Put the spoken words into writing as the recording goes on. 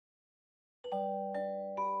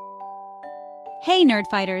Hey nerd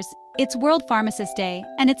fighters, it's World Pharmacist Day,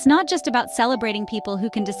 and it's not just about celebrating people who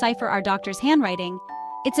can decipher our doctor's handwriting.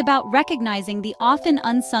 It's about recognizing the often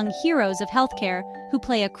unsung heroes of healthcare who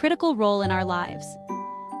play a critical role in our lives.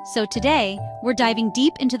 So today, we're diving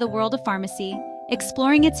deep into the world of pharmacy,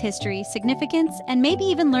 exploring its history, significance, and maybe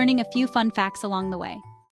even learning a few fun facts along the way.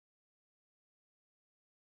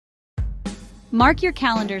 Mark your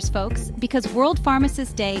calendars, folks, because World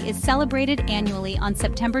Pharmacist Day is celebrated annually on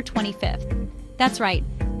September 25th. That's right,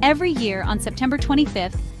 every year on September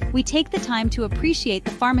 25th, we take the time to appreciate the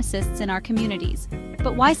pharmacists in our communities.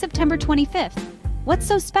 But why September 25th? What's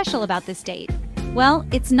so special about this date? Well,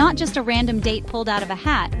 it's not just a random date pulled out of a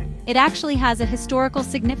hat. It actually has a historical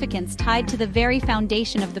significance tied to the very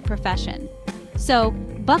foundation of the profession. So,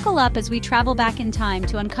 buckle up as we travel back in time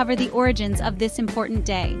to uncover the origins of this important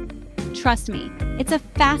day. Trust me, it's a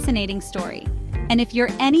fascinating story. And if you're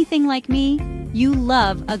anything like me, you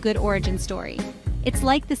love a good origin story. It's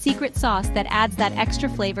like the secret sauce that adds that extra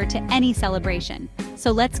flavor to any celebration.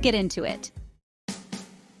 So let's get into it.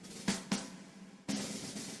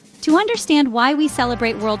 To understand why we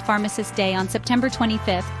celebrate World Pharmacist Day on September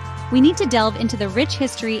 25th, we need to delve into the rich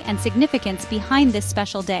history and significance behind this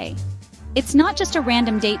special day. It's not just a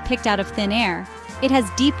random date picked out of thin air. It has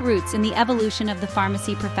deep roots in the evolution of the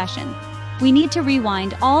pharmacy profession. We need to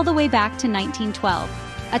rewind all the way back to 1912,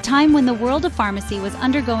 a time when the world of pharmacy was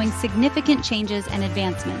undergoing significant changes and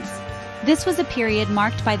advancements. This was a period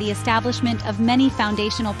marked by the establishment of many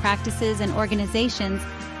foundational practices and organizations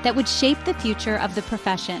that would shape the future of the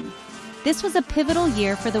profession. This was a pivotal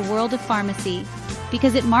year for the world of pharmacy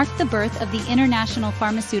because it marked the birth of the International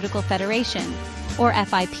Pharmaceutical Federation, or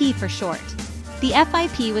FIP for short. The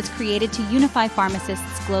FIP was created to unify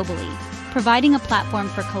pharmacists globally, providing a platform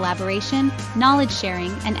for collaboration, knowledge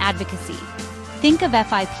sharing, and advocacy. Think of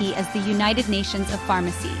FIP as the United Nations of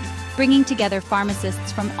Pharmacy, bringing together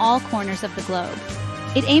pharmacists from all corners of the globe.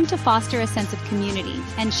 It aimed to foster a sense of community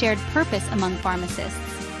and shared purpose among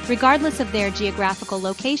pharmacists, regardless of their geographical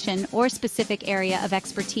location or specific area of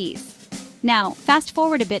expertise. Now, fast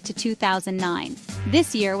forward a bit to 2009.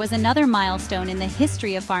 This year was another milestone in the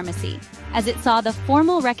history of pharmacy, as it saw the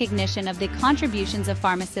formal recognition of the contributions of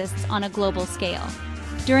pharmacists on a global scale.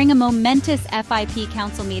 During a momentous FIP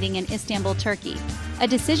Council meeting in Istanbul, Turkey, a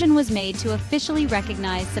decision was made to officially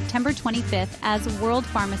recognize September 25th as World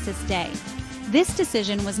Pharmacist Day. This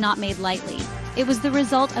decision was not made lightly. It was the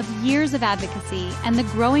result of years of advocacy and the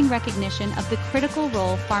growing recognition of the critical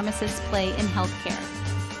role pharmacists play in healthcare.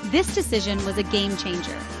 This decision was a game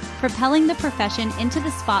changer, propelling the profession into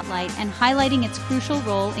the spotlight and highlighting its crucial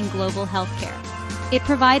role in global healthcare. It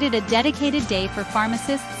provided a dedicated day for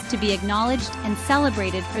pharmacists to be acknowledged and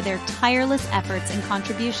celebrated for their tireless efforts and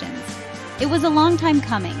contributions. It was a long time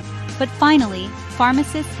coming, but finally,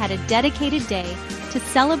 pharmacists had a dedicated day to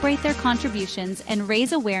celebrate their contributions and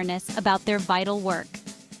raise awareness about their vital work.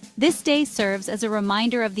 This day serves as a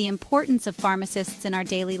reminder of the importance of pharmacists in our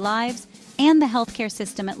daily lives and the healthcare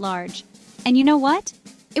system at large. And you know what?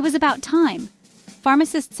 It was about time.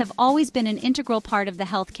 Pharmacists have always been an integral part of the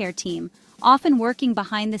healthcare team, often working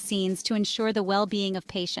behind the scenes to ensure the well-being of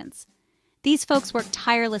patients. These folks work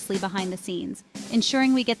tirelessly behind the scenes,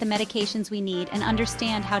 ensuring we get the medications we need and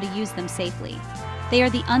understand how to use them safely. They are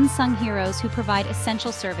the unsung heroes who provide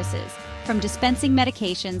essential services, from dispensing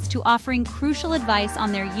medications to offering crucial advice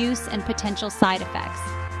on their use and potential side effects.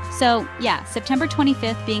 So, yeah, September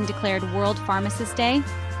 25th being declared World Pharmacist Day,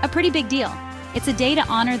 a pretty big deal. It's a day to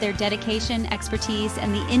honor their dedication, expertise,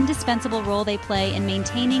 and the indispensable role they play in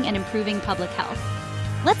maintaining and improving public health.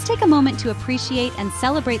 Let's take a moment to appreciate and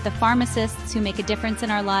celebrate the pharmacists who make a difference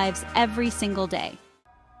in our lives every single day.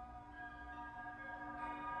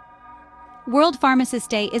 World Pharmacist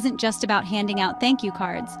Day isn't just about handing out thank you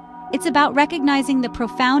cards. It's about recognizing the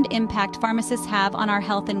profound impact pharmacists have on our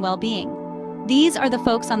health and well-being. These are the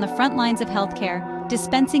folks on the front lines of healthcare,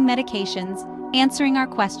 dispensing medications, answering our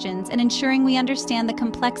questions, and ensuring we understand the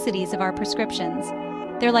complexities of our prescriptions.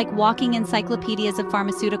 They're like walking encyclopedias of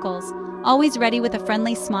pharmaceuticals, always ready with a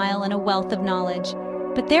friendly smile and a wealth of knowledge.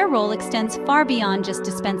 But their role extends far beyond just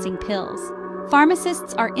dispensing pills.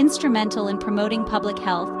 Pharmacists are instrumental in promoting public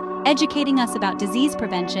health, educating us about disease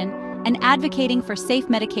prevention, and advocating for safe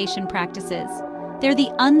medication practices. They're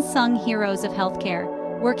the unsung heroes of healthcare,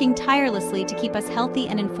 working tirelessly to keep us healthy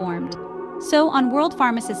and informed. So on World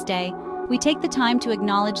Pharmacist Day, we take the time to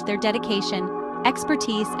acknowledge their dedication,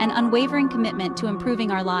 expertise, and unwavering commitment to improving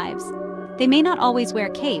our lives. They may not always wear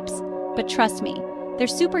capes, but trust me, they're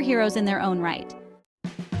superheroes in their own right.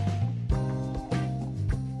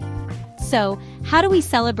 So, how do we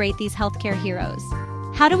celebrate these healthcare heroes?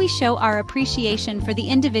 How do we show our appreciation for the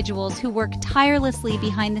individuals who work tirelessly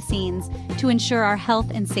behind the scenes to ensure our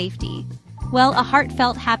health and safety? Well, a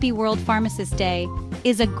heartfelt Happy World Pharmacist Day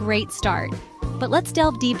is a great start. But let's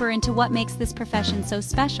delve deeper into what makes this profession so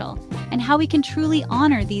special and how we can truly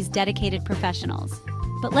honor these dedicated professionals.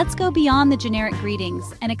 But let's go beyond the generic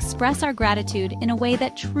greetings and express our gratitude in a way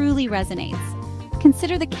that truly resonates.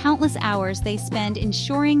 Consider the countless hours they spend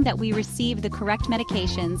ensuring that we receive the correct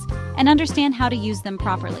medications and understand how to use them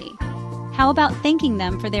properly. How about thanking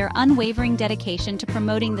them for their unwavering dedication to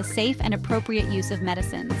promoting the safe and appropriate use of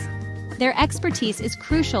medicines? Their expertise is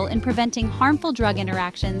crucial in preventing harmful drug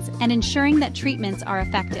interactions and ensuring that treatments are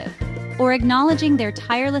effective, or acknowledging their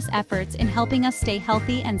tireless efforts in helping us stay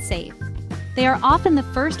healthy and safe. They are often the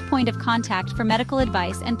first point of contact for medical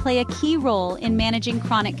advice and play a key role in managing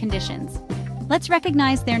chronic conditions. Let's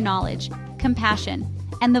recognize their knowledge, compassion,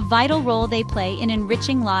 and the vital role they play in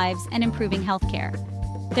enriching lives and improving healthcare.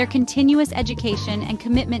 Their continuous education and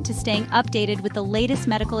commitment to staying updated with the latest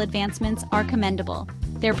medical advancements are commendable.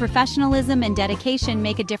 Their professionalism and dedication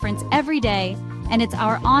make a difference every day, and it's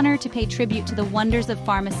our honor to pay tribute to the wonders of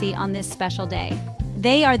pharmacy on this special day.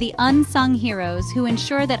 They are the unsung heroes who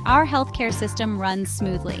ensure that our healthcare system runs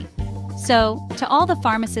smoothly. So, to all the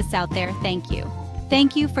pharmacists out there, thank you.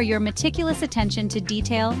 Thank you for your meticulous attention to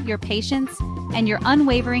detail, your patience, and your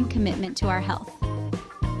unwavering commitment to our health.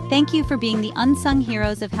 Thank you for being the unsung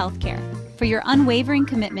heroes of healthcare, for your unwavering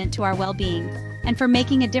commitment to our well-being, and for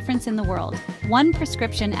making a difference in the world, one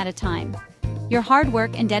prescription at a time. Your hard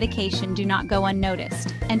work and dedication do not go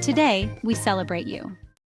unnoticed, and today we celebrate you.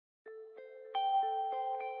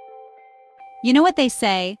 You know what they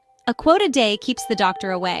say, a quote a day keeps the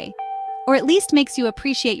doctor away, or at least makes you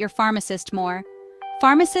appreciate your pharmacist more.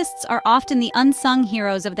 Pharmacists are often the unsung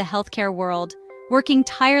heroes of the healthcare world, working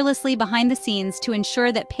tirelessly behind the scenes to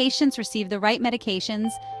ensure that patients receive the right medications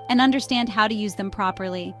and understand how to use them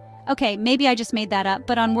properly. Okay, maybe I just made that up,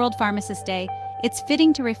 but on World Pharmacist Day, it's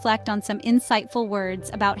fitting to reflect on some insightful words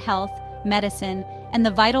about health, medicine, and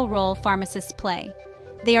the vital role pharmacists play.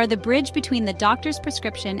 They are the bridge between the doctor's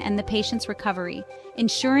prescription and the patient's recovery,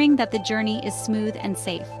 ensuring that the journey is smooth and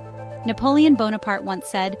safe. Napoleon Bonaparte once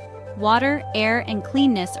said, "Water, air, and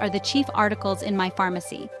cleanness are the chief articles in my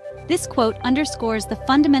pharmacy." This quote underscores the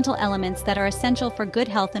fundamental elements that are essential for good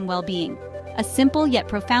health and well-being. A simple yet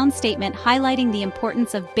profound statement highlighting the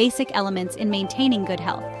importance of basic elements in maintaining good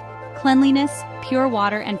health. Cleanliness, pure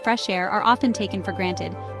water, and fresh air are often taken for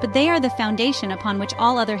granted, but they are the foundation upon which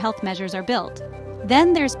all other health measures are built.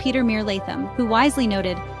 Then there's Peter Mere Latham, who wisely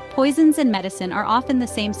noted, "Poisons and medicine are often the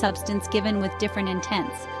same substance given with different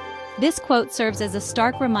intents." This quote serves as a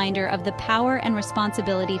stark reminder of the power and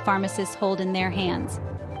responsibility pharmacists hold in their hands.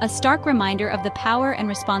 A stark reminder of the power and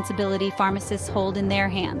responsibility pharmacists hold in their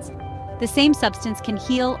hands. The same substance can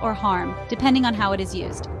heal or harm, depending on how it is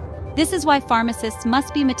used. This is why pharmacists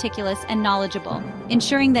must be meticulous and knowledgeable,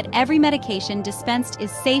 ensuring that every medication dispensed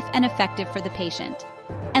is safe and effective for the patient.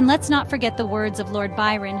 And let's not forget the words of Lord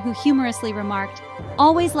Byron, who humorously remarked,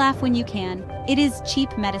 "Always laugh when you can. It is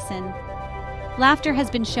cheap medicine." Laughter has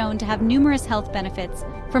been shown to have numerous health benefits,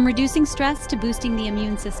 from reducing stress to boosting the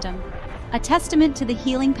immune system. A testament to the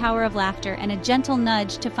healing power of laughter and a gentle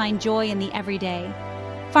nudge to find joy in the everyday.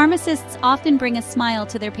 Pharmacists often bring a smile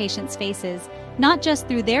to their patients' faces, not just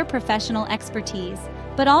through their professional expertise,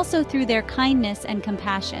 but also through their kindness and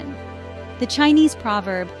compassion. The Chinese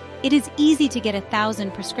proverb, "It is easy to get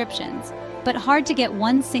 1,000 prescriptions, but hard to get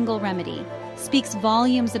one single remedy," speaks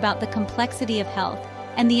volumes about the complexity of health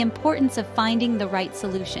and the importance of finding the right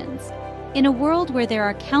solutions. In a world where there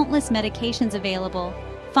are countless medications available,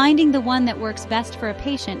 finding the one that works best for a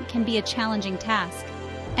patient can be a challenging task.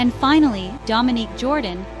 And finally, Dominique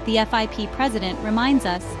Jordan, the FIP president, reminds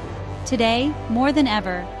us, "Today, more than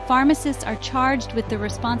ever, pharmacists are charged with the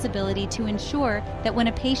responsibility to ensure that when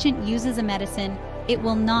a patient uses a medicine, it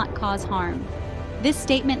will not cause harm." This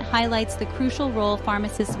statement highlights the crucial role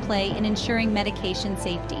pharmacists play in ensuring medication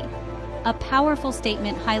safety. A powerful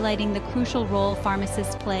statement highlighting the crucial role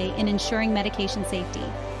pharmacists play in ensuring medication safety.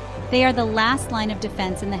 They are the last line of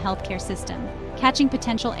defense in the healthcare system, catching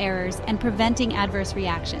potential errors and preventing adverse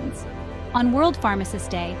reactions. On World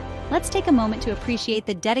Pharmacist Day, let's take a moment to appreciate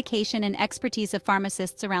the dedication and expertise of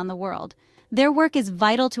pharmacists around the world. Their work is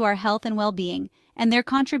vital to our health and well-being, and their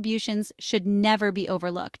contributions should never be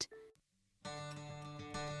overlooked.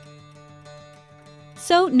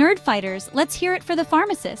 So, nerd fighters, let's hear it for the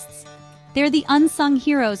pharmacists. They're the unsung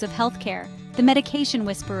heroes of healthcare, the medication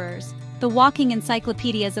whisperers, the walking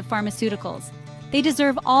encyclopedias of pharmaceuticals. They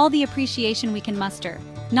deserve all the appreciation we can muster,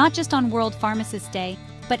 not just on World Pharmacist Day,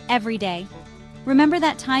 but every day. Remember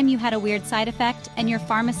that time you had a weird side effect and your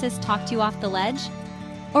pharmacist talked you off the ledge?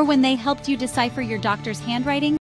 Or when they helped you decipher your doctor's handwriting?